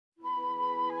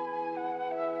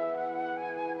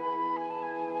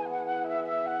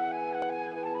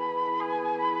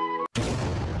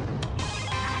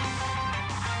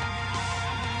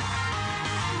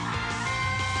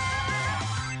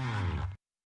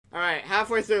Alright,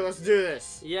 halfway through, let's do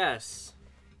this. Yes.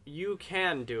 You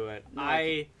can do it. No,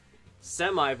 I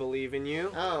semi-believe in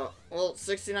you. Oh, well,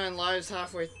 69 lives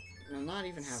halfway. No, not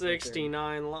even halfway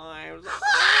 69 lives.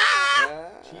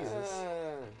 Jesus.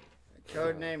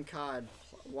 Codename COD.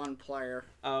 One player.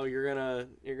 Oh, you're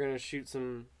gonna shoot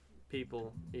some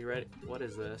people. Are you ready? What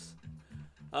is this?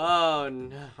 Oh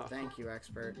no. Thank you,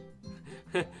 expert.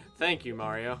 Thank you,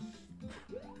 Mario.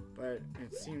 But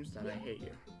it seems that I hate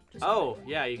you. Just Oh,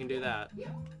 yeah, you can do that.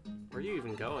 Where are you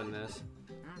even going this?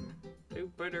 I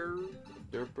don't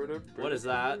know. What is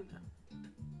that?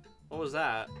 What was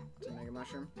that? It's a Mega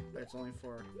Mushroom, but it's only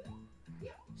for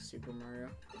Super Mario.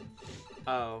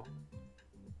 Oh.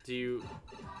 Do you...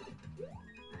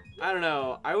 I don't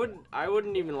know. I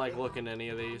wouldn't even like look in any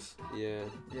of these. Yeah.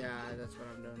 Yeah, that's what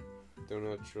I'm doing. Do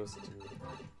not trust him.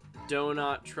 Do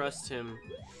not trust him.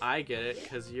 I get it,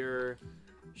 cause you're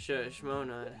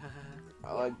Shmonut.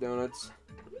 I like donuts.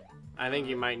 I think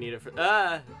you might need it for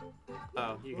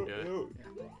Oh, you can do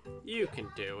it. You can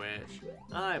do it.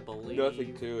 I believe.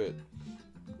 Nothing to it.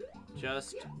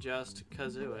 Just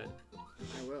kazoo it.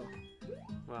 I will.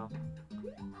 Well.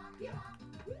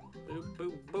 Boop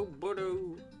boop boop boop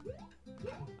doo.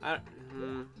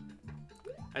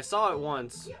 I saw it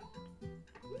once.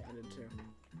 I did too.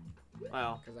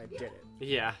 Well. Because I did it.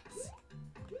 Yeah.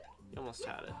 You almost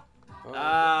had it.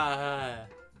 Oh.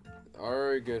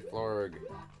 Arg, florg.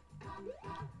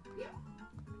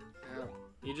 Ow.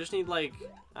 You just need like,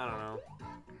 I don't know,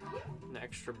 an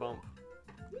extra bump.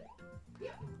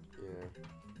 Yeah.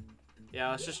 Yeah,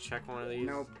 let's just check one of these.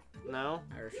 Nope. No?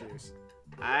 I refuse.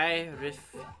 I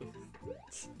refuse.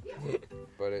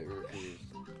 But it refused.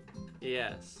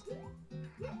 Yes.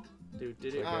 Dude,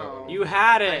 did it? Oh. You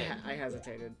had it! I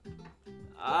hesitated.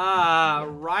 Ah,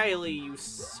 Riley, you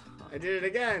I did it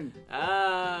again.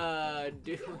 Ah,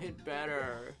 do it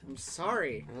better. I'm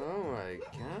sorry. Oh my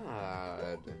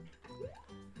god.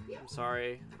 I'm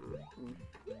sorry.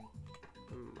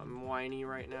 I'm whiny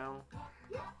right now.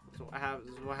 This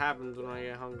is what happens when I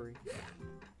get hungry.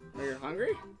 Are you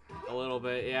hungry? A little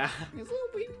bit, yeah. He's a little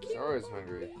bit cute. I'm always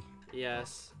hungry.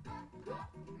 Yes.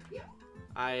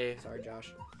 Sorry,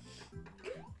 Josh.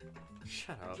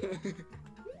 Shut up.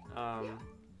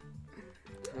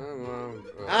 Come on.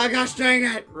 Ah, gosh dang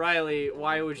it! Riley,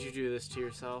 why would you do this to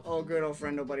yourself? Oh, good old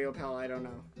friend, nobody Opel, I don't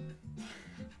know.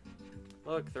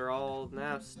 Look, they're all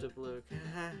Napster blue.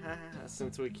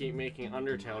 Since we keep making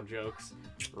Undertale jokes,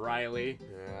 Riley.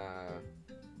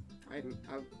 Yeah.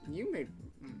 You made...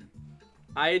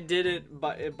 I did it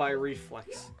by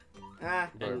reflex. Ah.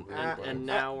 And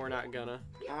now we're not gonna.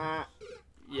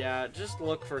 Yeah, just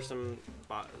look for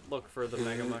the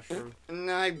Mega Mushroom.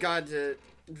 No, I've got it.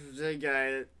 I got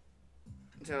it.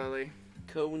 Totally.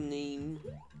 Codename.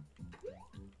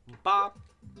 Bop.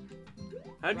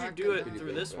 How'd you do it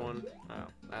through this one? Oh,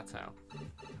 that's how.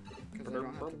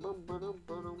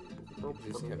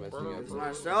 Just kept messing up. It's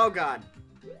not, oh god.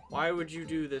 Why would you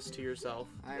do this to yourself?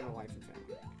 I have a wife and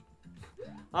family.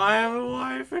 I have a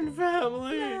wife and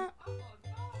family.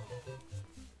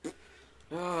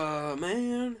 Oh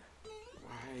man.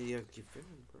 Why do you have to keep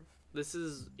filming, bro? This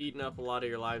is eating up a lot of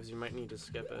your lives. You might need to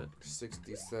skip it.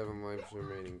 67 lives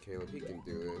remaining, Caleb. He can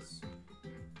do this.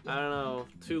 I don't know.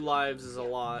 2 lives is a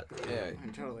lot. Yeah.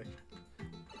 Totally.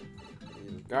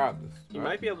 You got this. You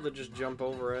might be able to just jump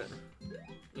over it.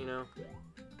 You know?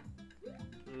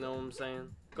 You know what I'm saying?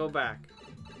 Go back.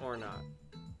 Or not.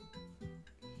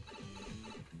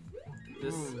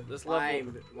 This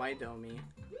level... Why don't me?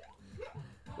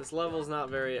 This level's not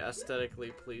very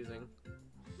aesthetically pleasing.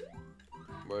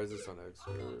 Why is this on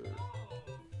extra?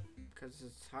 Because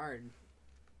it's hard.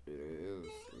 It is.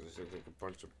 There's like a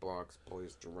bunch of blocks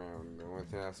placed around. The only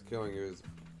thing that's killing you is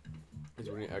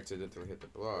when you accidentally hit the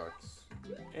blocks.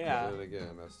 Yeah. But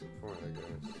again, that's the point, I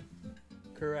guess.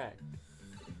 Correct.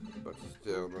 But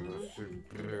still,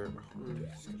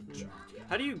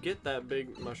 How do you get that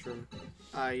big mushroom?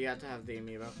 You have to have the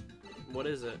amiibo. What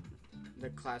is it? The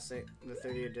classic, the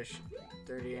 30th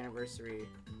anniversary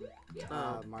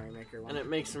Mario Maker one. And it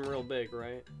makes them real big,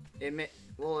 right? It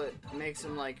makes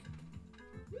him like,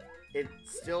 it's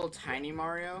still tiny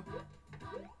Mario,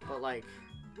 but like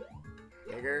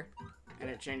bigger, and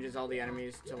it changes all the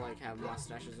enemies to like have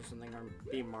mustaches or something or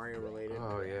be Mario related.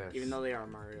 Oh yes. Even though they are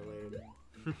Mario related.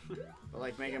 But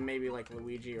like make them maybe like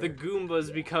Luigi or... The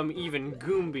Goombas become even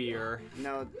goombier.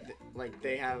 No, like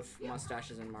they have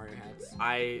mustaches and Mario hats.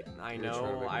 I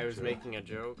know. I was making a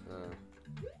joke.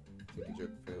 The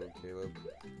joke failed, Caleb.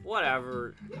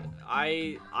 Whatever.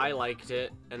 I liked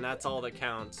it, and that's all that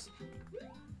counts.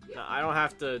 Now, I don't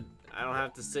have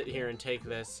to sit here and take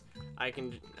this. I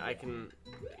can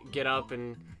get up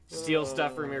and steal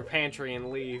stuff from your pantry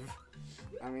and leave.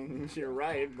 I mean, you're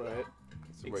right, but...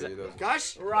 That's the way he does.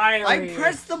 Gosh! Riley! I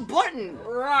pressed the button!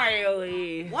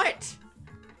 Riley! What?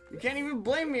 You can't even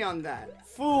blame me on that.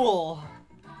 Fool!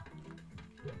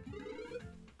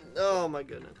 Oh my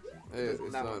goodness. Hey, it's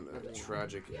That not one. a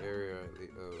tragic area.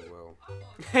 Oh,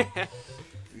 well.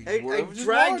 I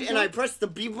dragged and I pressed the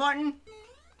B button?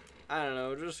 I don't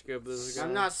know, just skip this guy.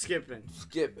 I'm not skipping.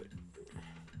 Skip it.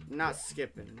 I'm not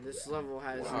skipping. This level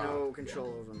has Wow. no control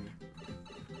over me.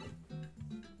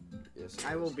 Yes.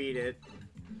 I will beat it.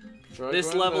 Try This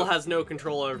going level the- has no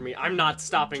control over me. I'm not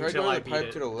stopping Try till going I the beat pipe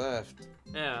it. to the left.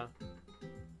 Yeah.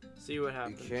 See what You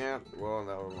happens. can't. Well,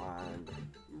 never mind.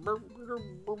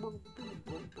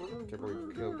 Kept kick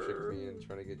me and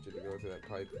trying to get you to go through that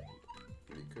pipe.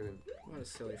 You couldn't. What a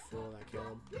silly fool that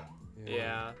Caleb.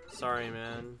 Yeah, sorry,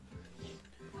 man.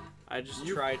 I just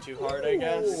tried too hard, I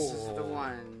guess. This is the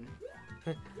one.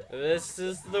 This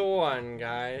is the one,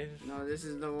 guys. No, this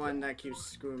is the one that keeps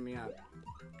screwing me up.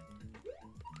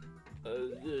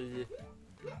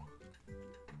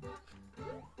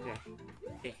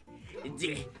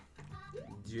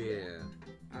 Yeah.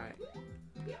 Alright.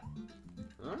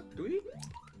 Huh? Do we?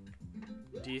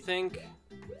 Do you think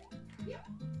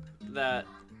that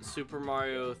Super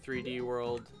Mario 3D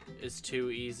World is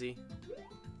too easy?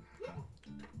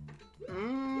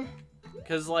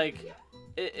 Because, like,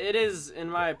 it is, in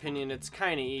my opinion, it's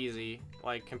kind of easy,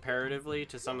 like, comparatively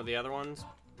to some of the other ones.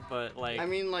 But, like... I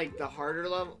mean, like, the harder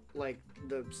level, like,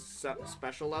 the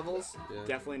special levels, Yeah.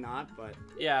 definitely not, but...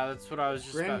 Yeah, that's what I was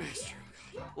just about. Grandmaster.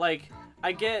 Like,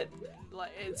 I get...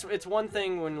 Like, it's one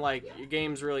thing when, like, your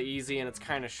game's really easy and it's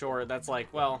kind of short. That's like,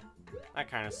 well, that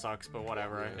kind of sucks, but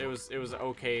whatever. Yeah. It was an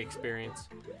okay experience.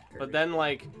 But then,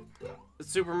 like,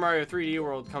 Super Mario 3D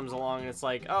World comes along and it's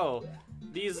like, oh,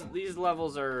 these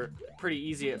levels are pretty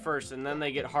easy at first, and then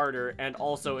they get harder, and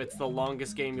also it's the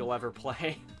longest game you'll ever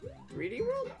play. 3D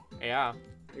World? Yeah.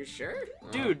 Are you sure?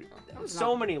 Dude, That was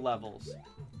so many levels.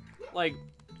 Like,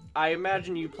 I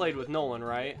imagine you played with Nolan,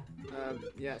 right?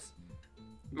 Yes.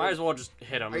 Might as well just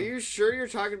hit him. Are you sure you're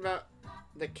talking about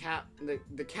the cat,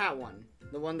 the cat one?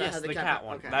 The one that Yes, had the the cat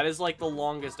one. Okay. That is like the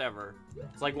longest ever.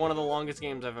 It's like one of the longest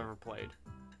games I've ever played.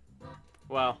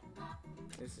 Well,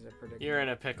 This is a predicament. you're in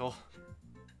a pickle.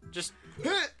 Just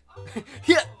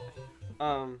Yeah.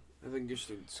 I think you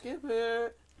should skip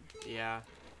it. yeah.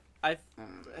 I'm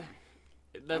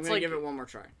That's gonna like give it one more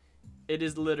try. it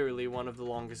is literally one of the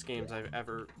longest games I've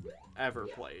ever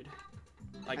played.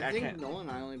 Like I think can't. Nolan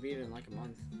and I only beat it in like a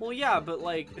month. Well, yeah, but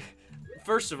like,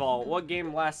 first of all, what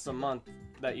game lasts a month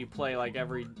that you play like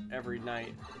every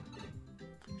night?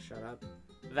 Shut up.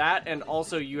 That, and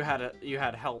also you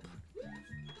had help.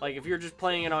 Like if you're just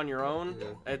playing it on your own,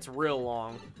 Yeah. it's real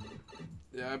long.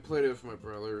 Yeah, I played it with my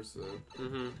brother, so.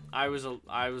 I was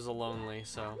a lonely,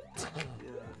 so. Yeah,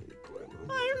 he played it.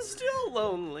 I'm still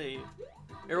lonely.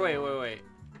 Here, wait.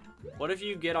 What if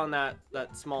you get on that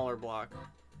smaller block?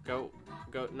 Go,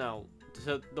 no.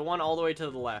 To the one all the way to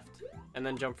the left, and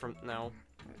then jump from, no.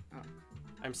 Oh.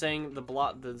 I'm saying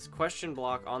this question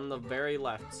block on the very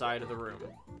left side of the room.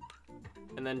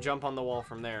 And then jump on the wall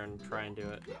from there and try and do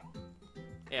it.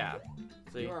 Yeah.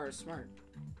 See? You are smart.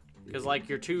 Because, like,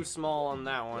 you're too small on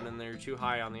that one, and then you're too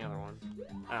high on the other one.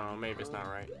 I don't know, maybe it's not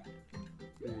right.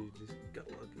 You just got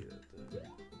lucky at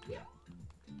that.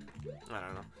 I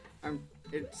don't know.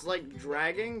 It's like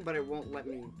dragging, but it won't let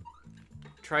me.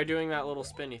 Try doing that little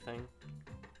spinny thing.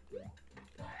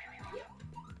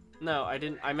 No, I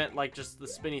didn't. I meant, like, just the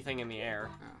spinny thing in the air.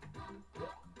 Oh.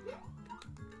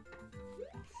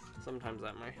 Sometimes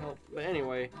that might help. But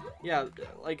anyway, yeah,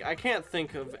 like, I can't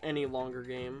think of any longer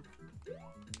game.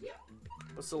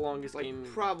 What's the longest Like game?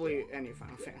 probably any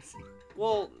Final Fantasy.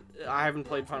 Well, I haven't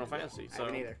played Final Fantasy, I so...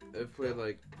 haven't either. I've played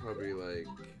like probably like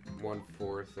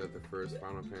 1/4 of the first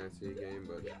Final Fantasy game,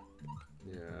 but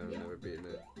yeah, I've never beaten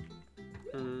it.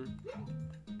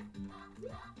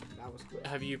 That was quick.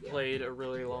 Have you played a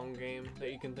really long game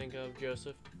that you can think of,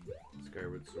 Joseph?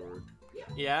 Skyward Sword.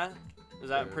 Yeah? Is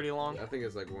that Yeah. pretty long? I think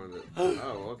it's like one of the.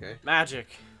 Oh, okay. Magic.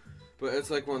 But it's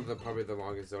like one of the probably the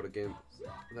longest Zelda games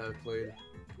that I've played.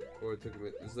 Or it took me.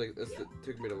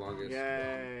 Took me the longest.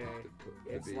 Yay.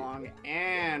 to It's beat. long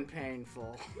and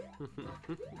painful.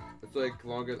 It's like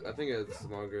longer. I think it's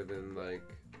longer than like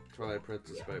Twilight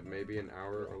Princess by maybe an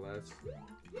hour or less.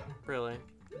 Really?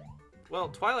 Well,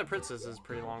 Twilight Princess is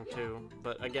pretty long too,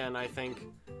 but again, I think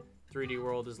 3D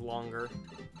World is longer.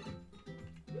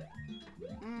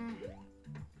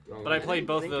 But I played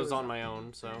both of those on my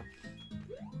own, so...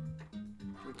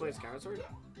 You played Skyward Sword?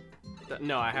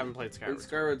 No, I haven't played In Skyward.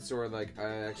 Skyward Sword, like I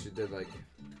actually did like,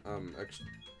 I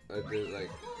did like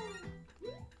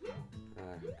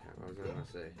I was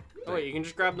gonna say. Oh wait, you can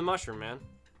just grab the mushroom, man.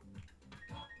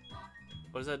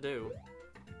 What does that do?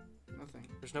 Nothing.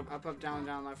 There's no. Up, down,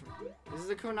 down, left. This is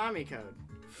the Konami code.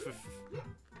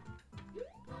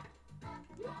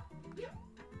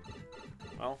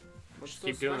 Well, What's just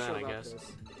keep so doing that, special I about guess.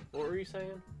 this? What were you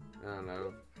saying? I don't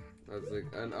know. I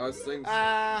was saying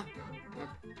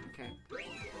Okay.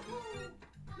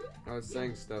 I was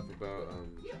saying stuff about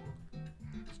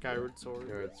Skyward Sword.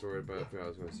 Skyward Sword, but I forgot what I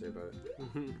was gonna say about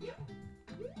it.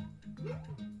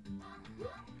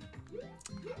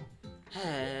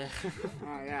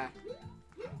 Oh yeah.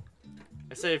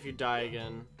 I say if you die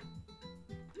again.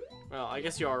 Well, I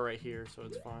guess you are right here, so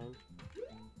it's fine.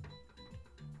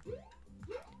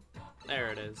 There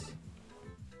it is.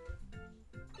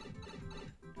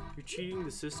 You're cheating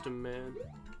the system, man.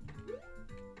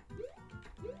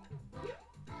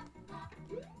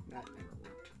 That never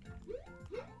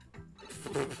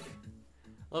worked.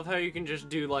 Love how you can just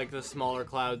do like the smaller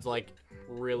clouds like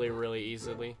really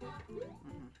easily.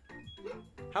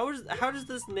 How does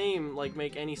this name like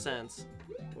make any sense?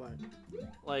 What?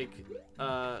 Like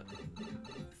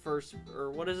first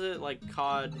or what is it? Like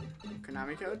COD.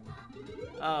 Konami code?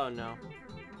 Oh no.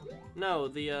 No,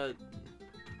 the oh,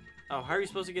 how are you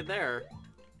supposed to get there?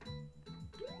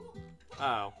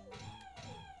 Oh,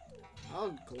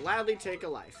 I'll gladly take a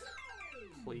life.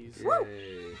 please.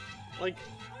 Yay. Like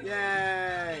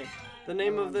Yay! the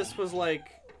name of this was like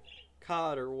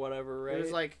COD or whatever, right? It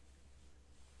was like,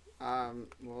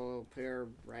 we'll appear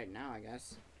right now, I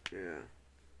guess. Yeah.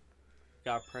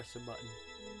 Gotta press a button.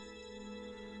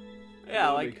 Yeah,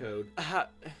 Konami like code.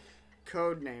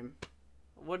 Code name.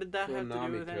 what did that have to do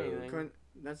Konami with code. anything?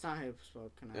 That's not how you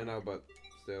spell Konami. I know, but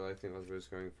still, I think that's what it's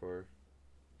going for.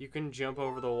 You can jump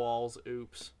over the walls.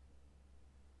 Oops.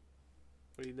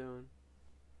 What are you doing?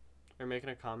 You're making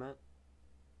a comment?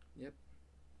 Yep.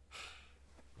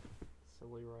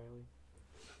 Silly Riley.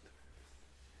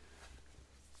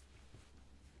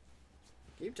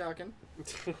 Keep talking.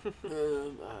 I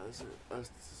was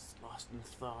just lost in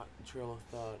thought, trail of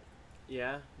thought.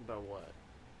 Yeah? About what?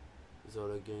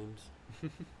 Zelda games.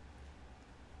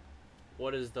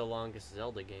 What is the longest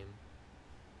Zelda game?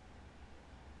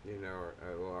 You know, or,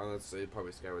 well, let's say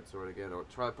probably Skyward Sword again. Or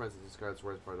Twilight Princess and Skyward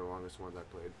Sword is probably the longest ones I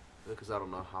played. Because I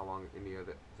don't know how long any of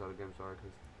the Zelda games are,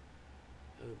 because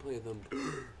I haven't played them.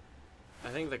 I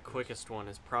think the quickest one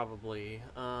is probably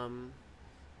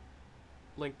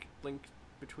Link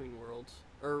Between Worlds,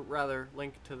 or rather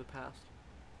Link to the Past.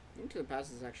 Link to the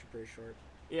Past is actually pretty short.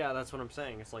 Yeah, that's what I'm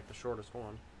saying. It's like the shortest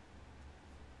one.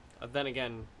 Then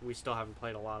again, we still haven't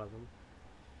played a lot of them.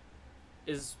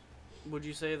 Would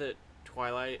you say that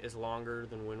Twilight is longer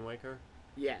than Wind Waker?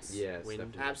 Yes. Yes, Wind.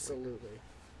 definitely. Absolutely.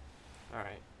 All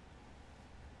right.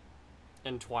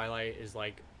 And Twilight is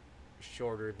like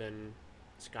shorter than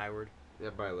Skyward. Yeah,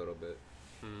 by a little bit.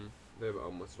 Hmm. They're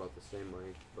almost about the same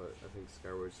length, but I think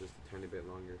Skyward's just a tiny bit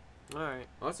longer. All right.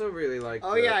 I also really like.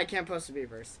 Oh yeah, I can't post a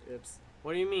Beavers. Oops.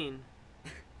 What do you mean?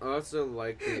 I also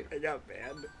like the. I got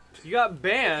banned. You got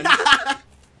banned?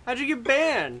 How'd you get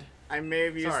banned? I may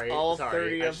have used Sorry, all sorry,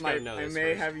 30 I of just my. gotta know I this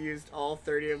may first. have used all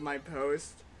 30 of my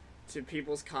posts to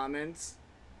people's comments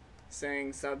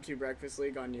saying sub to Breakfast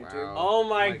League on YouTube. Wow. Oh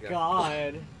my my God.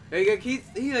 god. Hey, like, he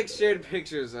like shared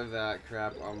pictures of that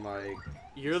crap on like.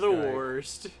 You're the Skype.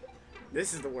 worst.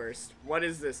 This is the worst. What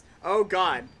is this? Oh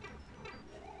God.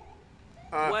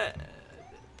 What?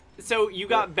 So you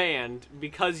got banned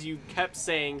because you kept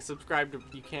saying subscribe to.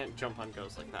 You can't jump on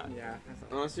ghosts like that. Yeah. I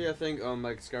thought. Honestly, I think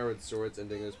like Skyward Sword's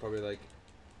ending is probably like.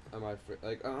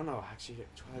 Like I don't know. Actually,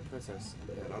 Twilight Princess.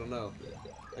 I don't know.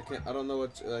 I don't know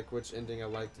which ending I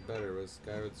liked better. Was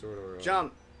Skyward Sword or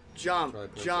Jump, jump,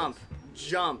 Twilight jump, Princess.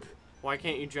 jump. Why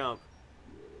can't you jump?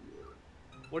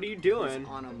 What are you He's doing?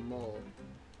 on a mole.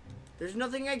 There's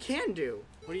nothing I can do.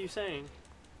 What are you saying?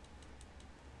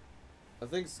 I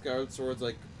think Skyward Sword's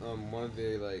like one of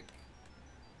the like,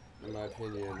 in my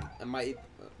opinion, and my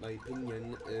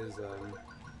opinion is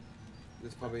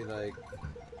probably like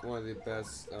one of the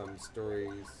best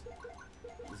stories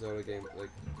Zelda game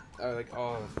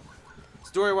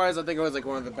story wise. I think it was like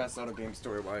one of the best Zelda games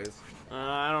story wise.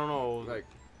 I don't know. Like,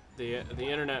 The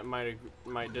internet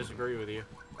might disagree with you.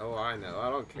 oh, I know. I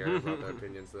don't care about their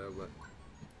opinions though, but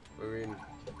I mean,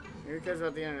 Who cares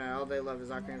about the internet? All they love is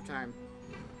Ocarina of Time.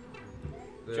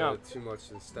 there's Jump. too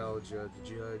much nostalgia to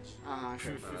judge.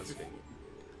 Sure. No, that's kidding.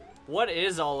 What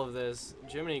is all of this?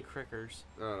 Jiminy Crickers.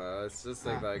 No, it's just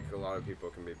like a lot of people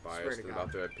can be Swear biased to God.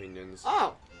 about their opinions.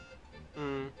 Oh!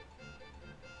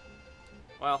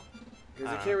 Well,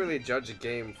 Because you can't really judge a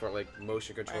game for like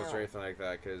motion controls Wow. or anything like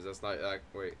that. Because that's not like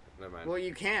wait, never mind. Well,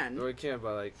 you can. No, we can,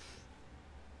 but like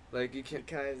Like you can't.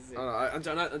 because I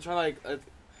don't know. I'm trying like.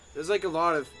 There's like a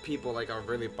lot of people like are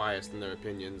really biased in their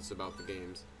opinions about the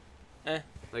games.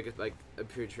 Like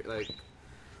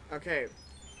okay.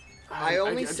 I only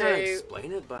I'm trying to say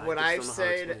explain it, but what I I've just don't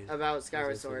know how to said explain it. about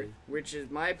Skyward Easy for Sword, me. which is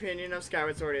my opinion of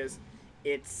Skyward Sword is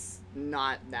it's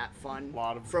not that fun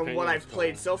Lot of from what opinions I've played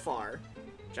going. so far.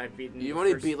 Which I've beaten. You the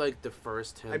only first- beat like the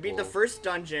first temple. I beat the first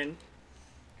dungeon,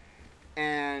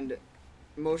 and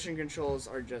motion controls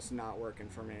are just not working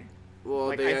for me. Well,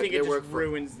 Like they, I think they it work just for,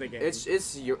 ruins the game.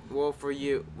 It's your well for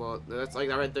you. Well, that's like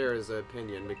that right there is an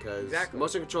opinion because Exactly.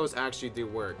 motion controls actually do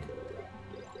work.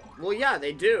 Well, yeah,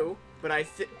 they do, but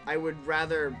I would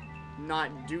rather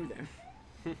not do them.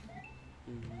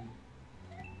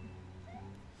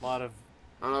 A lot of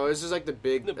I don't know. It's just like the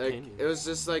big. Like, Opinions. it was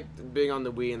just like big on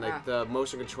the Wii and like Ah. the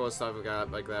motion control stuff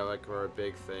got like that like were a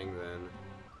big thing then.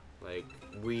 Like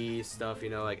Wii stuff, you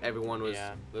know, like everyone was.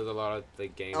 Yeah. There's a lot of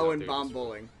like games. Oh, out and there bomb just-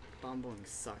 bowling. Bomb bowling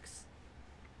sucks.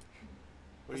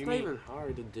 what It's do not you mean? even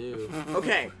hard to do.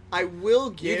 Okay, I will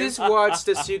You give. just watched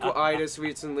the sequel-itis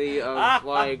recently of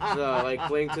like the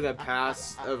like Link to the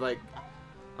Past of like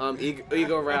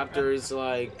Ego Raptors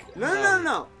like.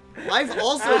 No. I've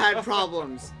also had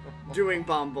problems doing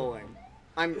bomb bowling.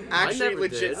 I'm actually never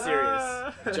legit did.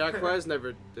 serious. Jack Quez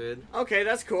never did. Okay,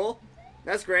 that's cool.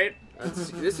 That's great.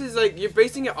 This is like you're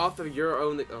basing it off of your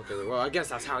own. Okay, well I guess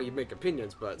that's how you make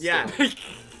opinions, but still. Yeah.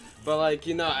 But like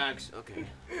you're not actually okay.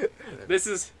 This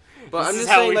is But This I'm is just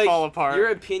how saying we like fall apart. your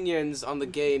opinions on the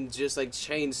game just like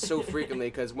change so frequently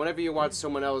because whenever you watch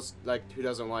someone else like who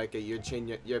doesn't like it, your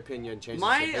opinion changes.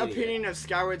 My to hating it. opinion of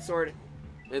Skyward Sword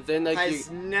And then like has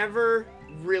never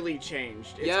really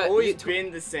changed. It's Yeah, always you to-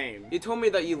 been the same. you told me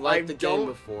that you liked the game don't-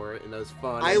 before and it was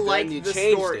fun. I and like then you the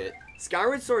changed story. it.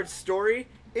 Skyward Sword's story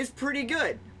is pretty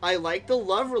good. I like the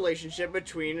love relationship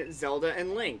between Zelda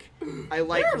and Link. I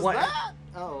like what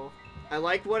oh. I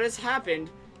like what has happened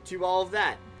to all of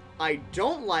that. I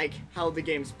don't like how the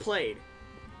game's played.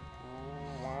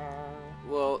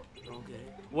 Well, okay.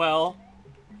 Well,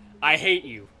 I hate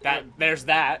you. There's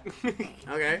that.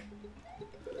 Okay.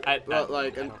 Well,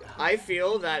 like, I don't- I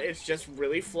feel that it's just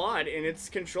really flawed in its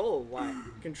control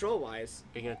wise.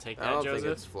 Are you gonna take I that, don't Joseph?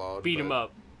 think it's flawed. Beat him but-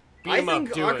 up. Beat I him think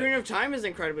up. Do Ocarina it. of Time is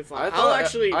incredibly flawed. I I'll thought-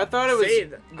 actually I thought it was- say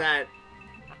that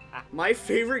my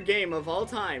favorite game of all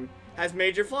time has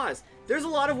major flaws. There's a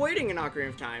lot of waiting in Ocarina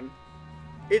of Time.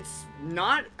 It's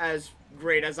not as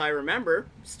great as I remember.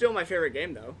 Still my favorite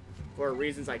game though, for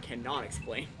reasons I cannot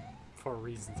explain. For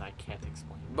reasons I can't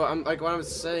explain. But I'm like what I'm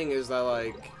saying is that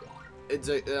like it's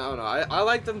I don't know. I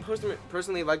like them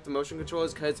personally like the motion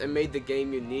controls because it made the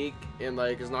game unique and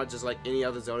like it's not just like any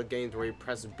other Zelda games where you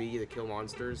press B to kill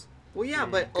monsters. Well, yeah,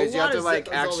 but a Because you lot have to of like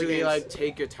Zelda actually games, like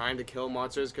take your time to kill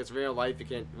monsters. Because in real life you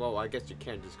can't. Well, I guess you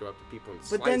can just go up to people and.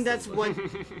 But then slice that's them, what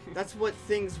that's what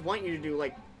things want you to do.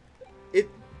 Like, it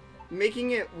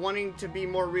making it wanting to be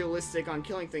more realistic on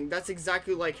killing things. That's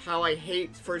exactly like how I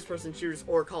hate first-person shooters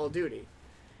or Call of Duty.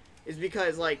 Is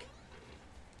because like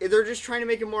they're just trying to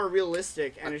make it more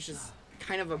realistic, and it's just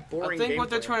kind of a boring. I think what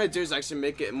they're gameplay. trying to do is actually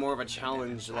make it more of a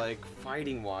challenge, like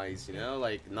fighting wise. You know,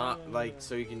 like not like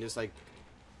so you can just like.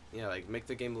 Yeah, like make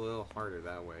the game a little harder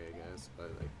that way, I guess. But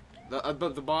like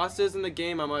but the bosses in the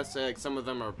game, I must say, like some of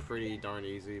them are pretty darn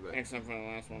easy. But Except for the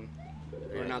last one,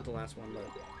 Yeah. or not the last one,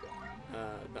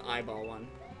 but the eyeball one.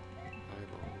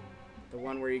 The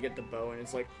one where you get the bow and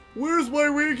it's like, where's my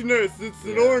weakness? It's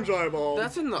an Yeah. orange eyeball.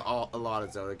 that's in a lot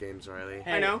of Zelda games, Riley.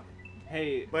 Hey, I know,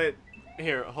 Hey, but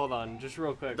here, hold on, just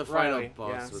real quick. The final Riley,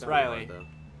 boss yeah, was sorry. really Riley. hard,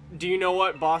 though. do you know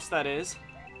what boss that is?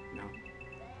 no,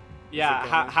 Yeah, it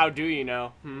how, Zelda? how do you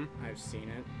know? I've seen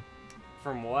it.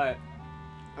 From what?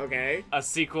 Okay, A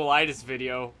sequelitis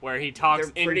video where he talks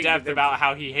They're in pretty- depth they're- about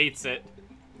how he hates it.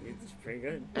 it's pretty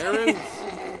good. Aaron,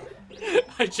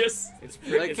 I just It's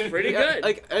pretty yeah, good.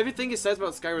 Like everything he says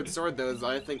about Skyward Sword, though, is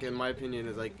I think, in my opinion,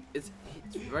 is like it's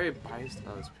very biased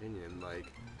about his opinion. Like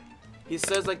he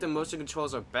says, like the motion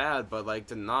controls are bad, but like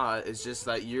they're not. It's just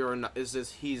that you're not. It's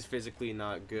just he's physically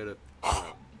not good at.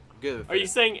 Good. At Are you it.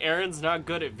 saying Aaron's not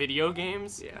good at video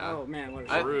games? Yeah. oh man, what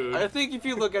a Rude. I think if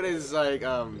you look at his like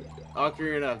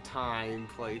Ocarina of Time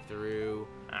playthrough,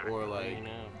 or like,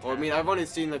 or I mean, I've only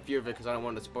seen a few of it because I don't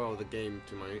want to spoil the game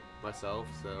to myself.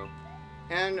 So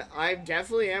And I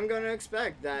definitely am going to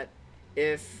expect that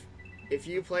if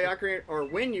you play Ocarina, or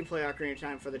when you play Ocarina of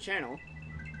Time for the channel,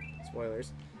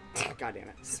 spoilers, god damn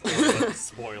it,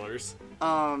 Spoilers.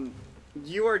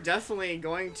 you are definitely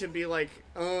going to be like,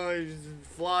 oh, you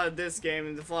flawed this game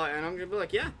and the flaw, and I'm going to be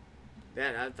like, yeah,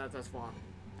 that's flawed.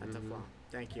 That's a flaw.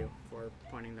 Thank you for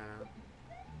pointing that out.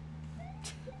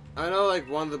 I know like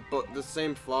one of the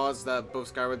same flaws that both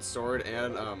Skyward Sword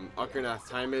and Ocarina of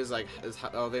Time is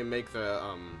how they make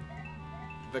the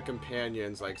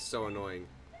companions like so annoying.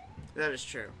 That is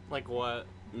true. Like what?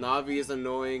 Navi is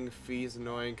annoying, Fi is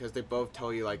annoying because they both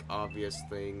tell you like obvious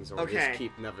things or just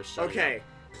keep never showing up.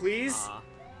 Please.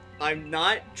 I'm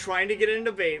not trying to get in a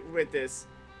debate with this.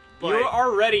 But, you're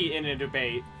already in a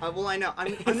debate. Well, I know.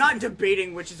 I'm not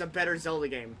debating which is a better Zelda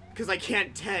game because I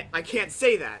can't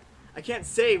say that. I can't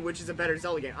say which is a better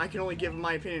Zelda game. I can only give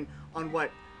my opinion on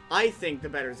what I think the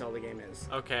better Zelda game is.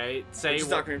 Okay, say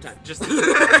what. Ocarina of Time. Just.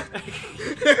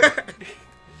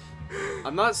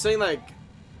 I'm not saying like.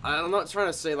 I'm not trying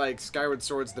to say like Skyward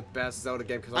Sword's the best Zelda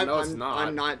game because I know it's not.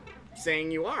 I'm not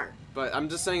saying you are. But I'm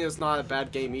just saying it's not a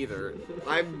bad game either.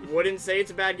 I wouldn't say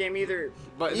it's a bad game either.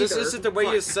 But this is the way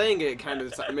you're saying it kind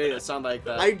of made it sound like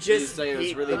that. I just saying hate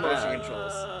it's really the motion bad.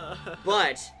 controls.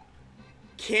 But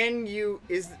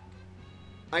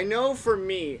I know for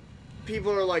me,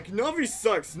 people are like, Navi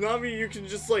sucks. Navi, you can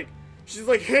just like, she's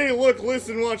like, hey, look,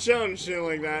 listen, watch out, and shit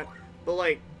like that. But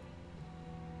like,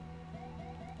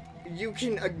 you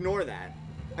can ignore that.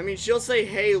 I mean, she'll say,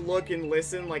 hey, look, and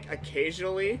listen, like,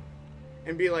 occasionally,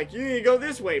 and be like, you need to go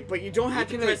this way, but you don't have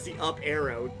to press the up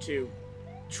arrow to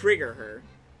trigger her.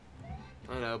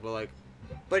 I know, but like...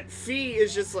 But Fi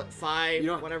is just like,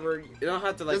 whatever. You don't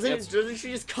have to, like... Doesn't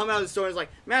she just come out of the story and is like,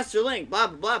 Master Link, blah,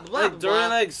 blah, blah, blah, like, blah,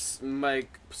 during,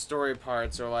 like, story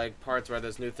parts, or, like, parts where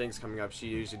there's new things coming up, she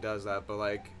usually does that, but,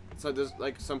 like, so there's,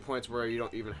 like, some points where you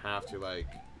don't even have to, like,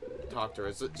 talk to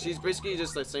her. She's basically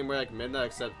just the same way like Midna,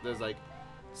 except there's like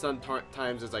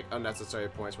sometimes there's like unnecessary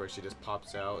points where she just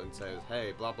pops out and says,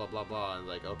 hey, blah blah blah blah, and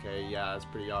like, okay, yeah, it's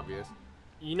pretty obvious.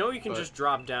 You know you can just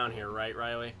drop down here, right,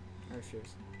 Riley? I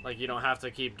refuse. Like you don't have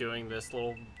to keep doing this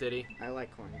little ditty. I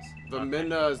like coins. But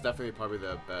Midna is definitely probably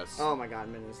the best. Oh my god,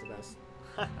 Midna's the best.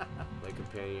 Like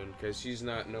companion, because she's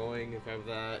not knowing if I have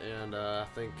that, and I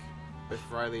think if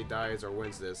Riley dies or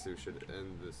wins this, we should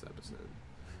end this episode.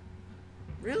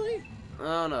 Really? I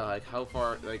don't know, like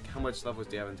how much levels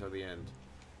do you have until the end?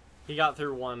 He got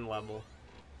through one level.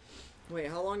 Wait,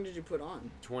 how long did you put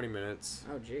on? 20 minutes.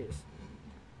 Oh jeez.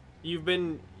 You've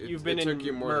been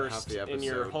immersed in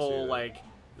your whole like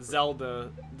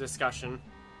Zelda discussion.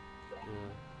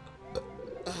 Yeah.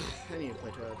 I need to play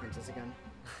Twilight Princess again.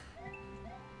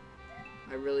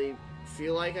 I really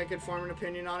feel like I could form an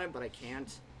opinion on it, but I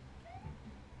can't.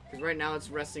 Because right now it's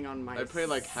resting on my... I played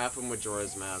like half of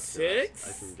Majora's Mask. Sixth?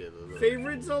 I can give it a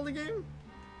favorite Zelda game?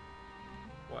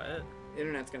 What?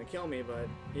 Internet's gonna kill me, but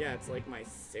yeah, it's like my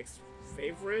 6th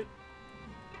favorite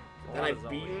that I've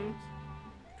beaten.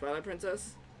 Twilight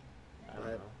Princess. I don't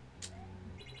know.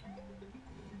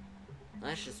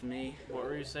 That's just me. What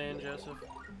were you saying, Joseph?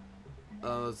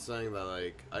 I was saying that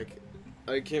like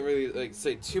I can't really like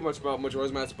say too much about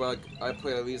Majora's Mask, but like, I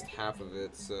played at least half of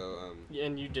it, so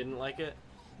And you didn't like it?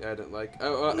 Yeah, I didn't like.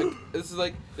 This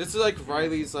is like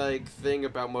Riley's like thing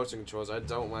about motion controls. I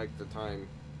don't like the time.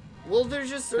 Well, there's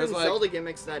just certain like, Zelda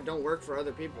gimmicks that don't work for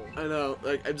other people. I know.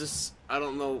 Like I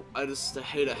don't know. I just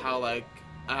hate it how like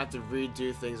I have to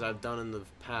redo things I've done in the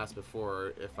past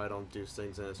before if I don't do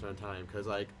things in a certain time. Cause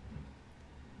like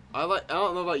I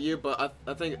don't know about you, but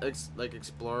I think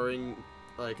exploring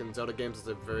like in Zelda games is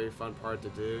a very fun part to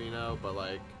do. You know, but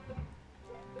like.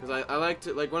 Because I like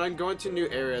to, like, when I'm going to new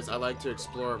areas, I like to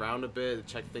explore around a bit,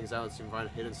 check things out, and see if I find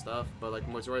hidden stuff. But, like,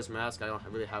 Majora's Mask, I don't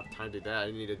really have time to do that.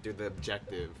 I need to do the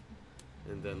objective.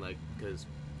 And then, like, because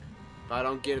if I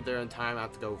don't get there in time, I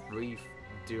have to go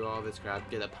do all this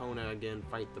crap, get Epona again,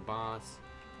 fight the boss.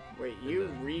 Wait, you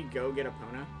re-go get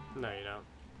Epona? No, you don't.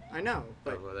 I know,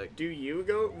 but like, do you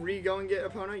re-go and get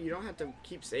Epona? You don't have to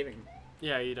keep saving.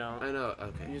 Yeah, you don't. I know,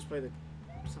 okay. You just play the...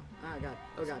 Oh, God.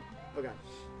 Oh, God. Oh, God.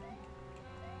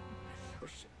 Oh,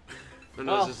 shit. And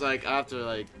it's just like after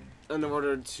like in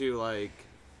order to like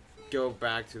go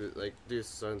back to like do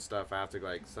certain stuff, I have to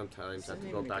like sometimes have to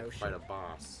go back and fight a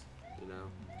boss, you know.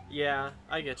 Yeah,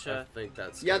 I get you. I think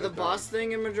that's the boss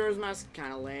thing in Majora's Mask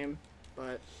kind of lame,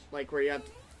 but like where you have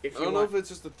to, if you I don't know if it's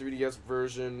just the 3DS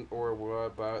version or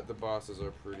what, but the bosses are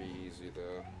pretty easy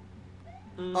though.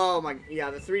 Oh my,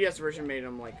 yeah, the 3DS version made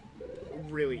them like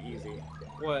really easy.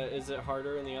 What, is it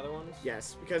harder in the other ones?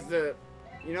 Yes, because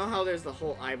you know how there's the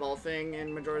whole eyeball thing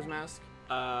in Majora's Mask?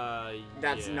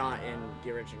 That's not in the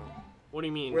original. What do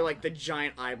you mean? Where like the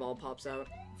giant eyeball pops out.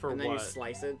 For and what? then you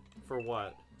slice it. For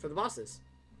what? For the bosses.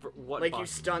 For what like boss? you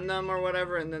stun them or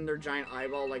whatever, and then their giant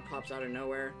eyeball like pops out of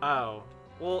nowhere. Oh.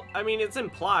 Well, I mean, it's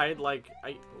implied, like,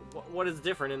 what is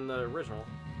different in the original?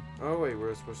 Oh wait, we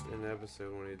were supposed to end the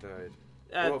episode when he died.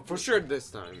 Well, for sure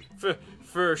this time.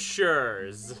 For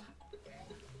sure's.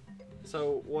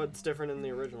 So what's different in the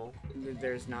original?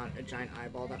 There's not a giant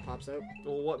eyeball that pops out.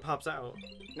 Well, what pops out?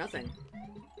 Nothing.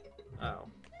 Oh.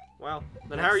 Well,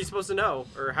 then how are you supposed to know?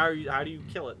 Or how do you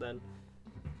kill it then?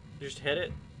 You just hit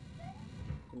it?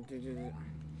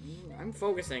 I'm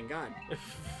focusing, God.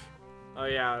 Oh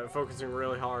yeah, focusing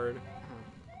really hard.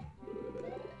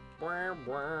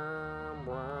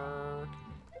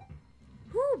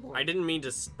 I didn't mean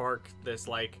to spark this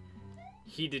like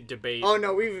heated debate. Oh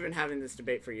no, we've been having this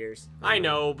debate for years. I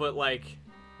know, but like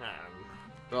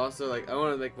But also, like, I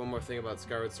want to make one more thing about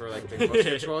Skyward Sword, like, the motion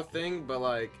control thing, but,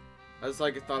 like, I just,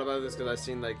 like, thought about this because I've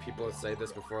seen, like, people say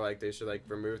this before, like, they should, like,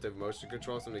 remove the motion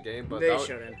controls from the game, but They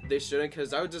shouldn't. They shouldn't, because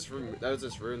that would just ruin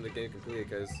the game completely,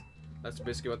 because that's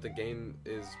basically what the game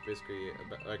is basically,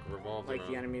 about, like, revolved Like,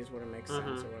 around. the enemies wouldn't make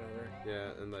sense or whatever.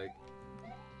 Yeah, and, like,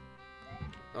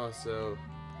 also,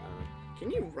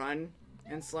 Can you run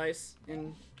and slice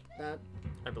in that?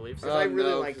 I believe so. Because I really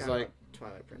no, like 'cause, that like, about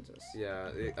Twilight Princess. yeah,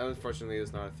 unfortunately,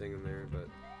 there's not a thing in there, but...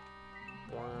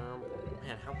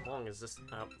 Man, how long is this?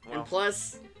 Oh, And well.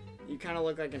 plus, you kind of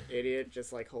look like an idiot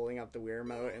just, like, holding up the Wii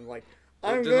remote and, like,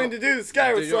 Well, I'm they going to don't- do the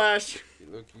Skyward they don't- Slash!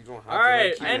 Look, you don't have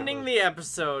Alright, to, like, I know. ending the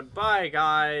episode. Bye,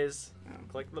 guys. Oh.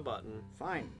 Click the button.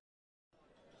 Fine.